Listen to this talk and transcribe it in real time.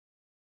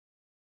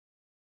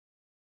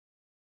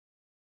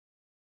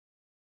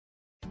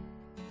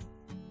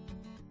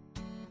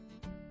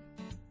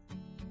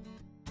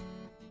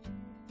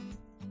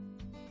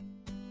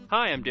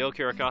Hi, I'm Dale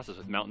Karakasas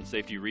with Mountain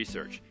Safety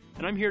Research,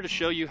 and I'm here to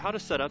show you how to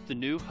set up the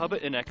new Hubba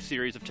NX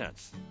series of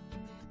tents.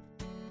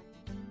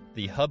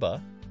 The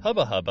Hubba,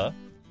 Hubba Hubba,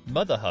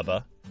 Mother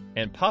Hubba,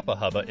 and Papa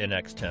Hubba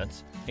NX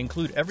tents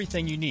include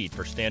everything you need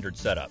for standard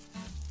setup.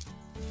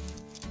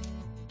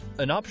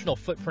 An optional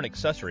footprint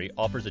accessory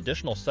offers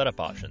additional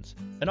setup options,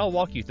 and I'll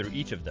walk you through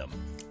each of them.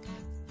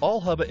 All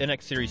Hubba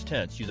NX series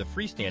tents use a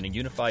freestanding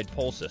unified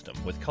pole system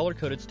with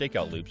color-coded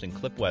stakeout loops and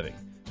clip webbing,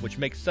 which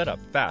makes setup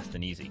fast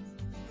and easy.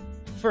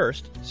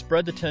 First,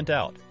 spread the tent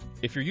out.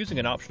 If you're using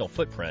an optional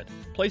footprint,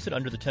 place it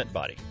under the tent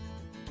body.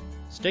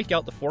 Stake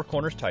out the four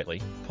corners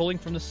tightly, pulling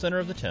from the center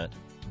of the tent.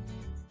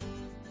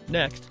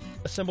 Next,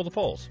 assemble the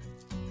poles.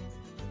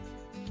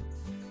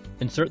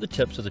 Insert the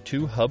tips of the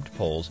two hubbed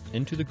poles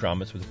into the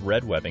grommets with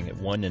red webbing at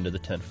one end of the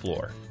tent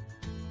floor.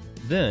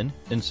 Then,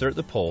 insert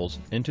the poles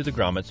into the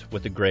grommets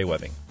with the gray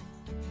webbing.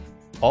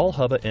 All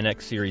Hubba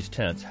NX series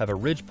tents have a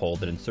ridge pole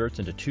that inserts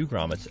into two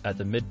grommets at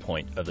the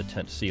midpoint of the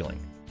tent ceiling.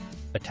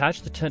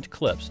 Attach the tent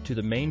clips to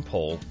the main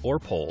pole or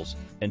poles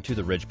and to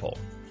the ridge pole.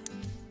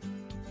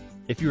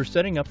 If you are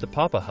setting up the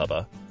Papa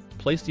Hubba,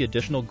 place the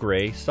additional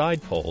gray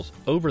side poles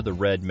over the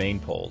red main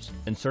poles,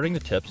 inserting the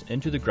tips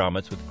into the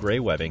grommets with gray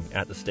webbing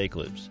at the stake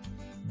loops.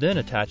 Then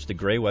attach the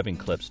gray webbing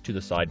clips to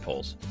the side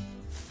poles.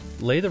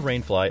 Lay the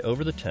rainfly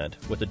over the tent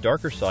with the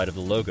darker side of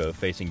the logo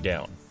facing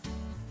down.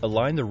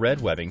 Align the red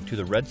webbing to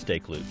the red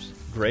stake loops,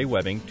 gray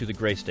webbing to the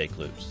gray stake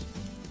loops.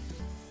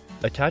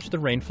 Attach the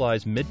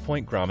rainfly's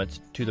midpoint grommets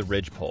to the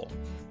ridge pole.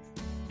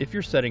 If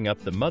you're setting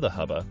up the Mother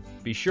Hubba,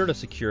 be sure to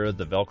secure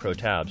the Velcro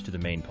tabs to the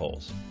main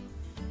poles.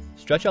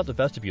 Stretch out the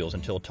vestibules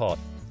until taut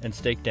and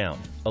stake down,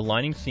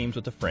 aligning seams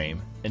with the frame,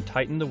 and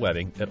tighten the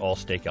webbing at all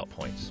stakeout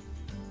points.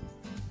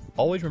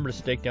 Always remember to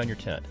stake down your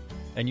tent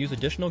and use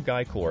additional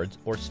guy cords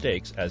or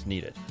stakes as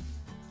needed.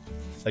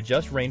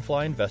 Adjust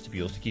rainfly and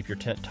vestibules to keep your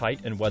tent tight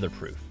and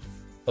weatherproof.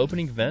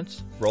 Opening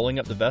vents, rolling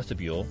up the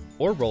vestibule,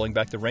 or rolling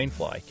back the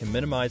rainfly can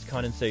minimize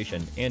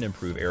condensation and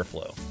improve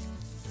airflow.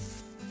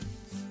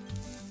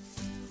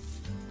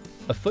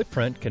 A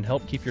footprint can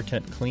help keep your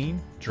tent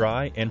clean,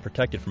 dry, and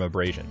protected from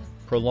abrasion,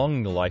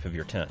 prolonging the life of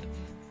your tent.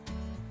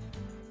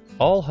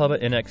 All Hubba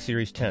NX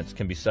series tents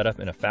can be set up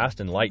in a fast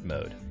and light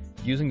mode,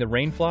 using the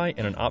rainfly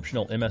and an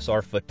optional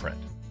MSR footprint.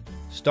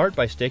 Start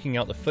by staking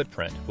out the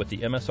footprint with the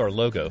MSR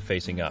logo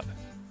facing up.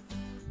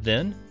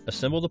 Then,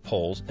 assemble the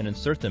poles and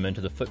insert them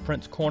into the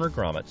footprint's corner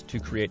grommets to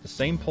create the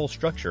same pole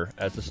structure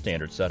as the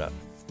standard setup.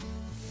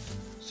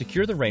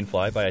 Secure the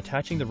rainfly by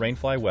attaching the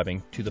rainfly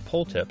webbing to the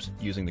pole tips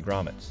using the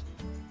grommets.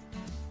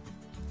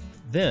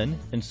 Then,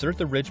 insert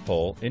the ridge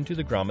pole into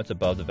the grommets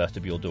above the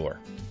vestibule door.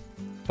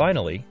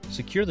 Finally,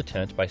 secure the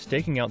tent by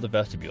staking out the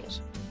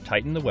vestibules,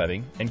 tighten the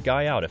webbing, and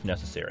guy out if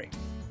necessary.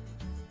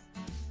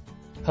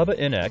 Hubba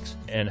NX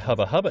and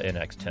Hubba Hubba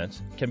NX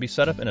tents can be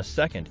set up in a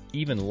second,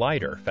 even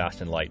lighter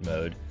fast and light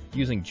mode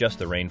using just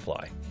the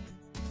rainfly.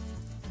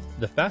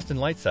 The fast and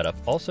light setup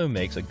also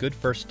makes a good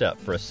first step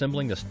for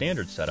assembling the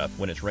standard setup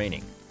when it's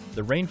raining.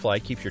 The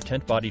rainfly keeps your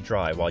tent body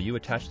dry while you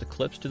attach the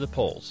clips to the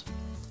poles.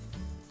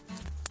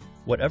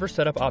 Whatever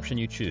setup option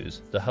you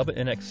choose, the Hubba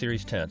NX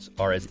series tents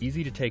are as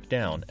easy to take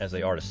down as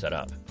they are to set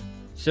up.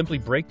 Simply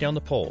break down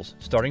the poles,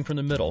 starting from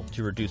the middle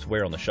to reduce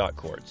wear on the shock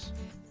cords.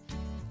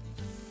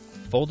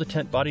 Fold the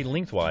tent body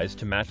lengthwise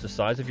to match the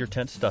size of your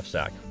tent stuff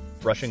sack,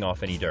 brushing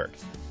off any dirt.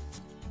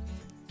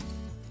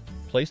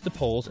 Place the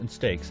poles and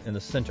stakes in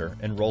the center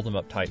and roll them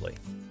up tightly.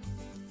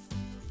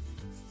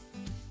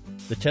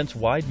 The tent's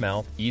wide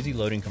mouth, easy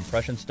loading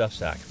compression stuff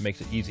sack makes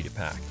it easy to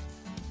pack.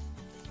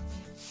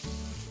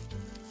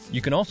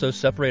 You can also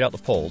separate out the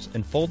poles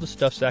and fold the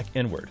stuff sack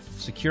inward,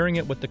 securing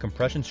it with the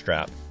compression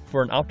strap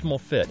for an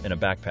optimal fit in a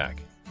backpack.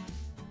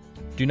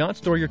 Do not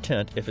store your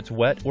tent if it's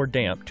wet or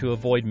damp to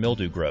avoid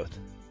mildew growth.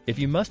 If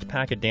you must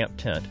pack a damp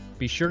tent,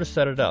 be sure to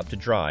set it up to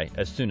dry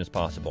as soon as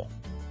possible.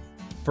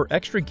 For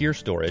extra gear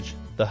storage,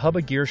 the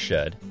Hubba Gear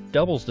Shed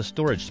doubles the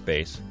storage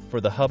space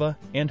for the Hubba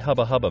and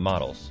Hubba Hubba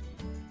models.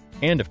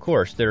 And of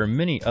course, there are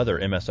many other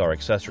MSR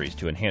accessories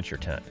to enhance your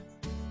tent.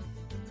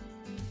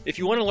 If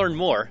you want to learn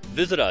more,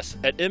 visit us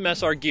at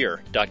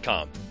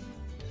msrgear.com.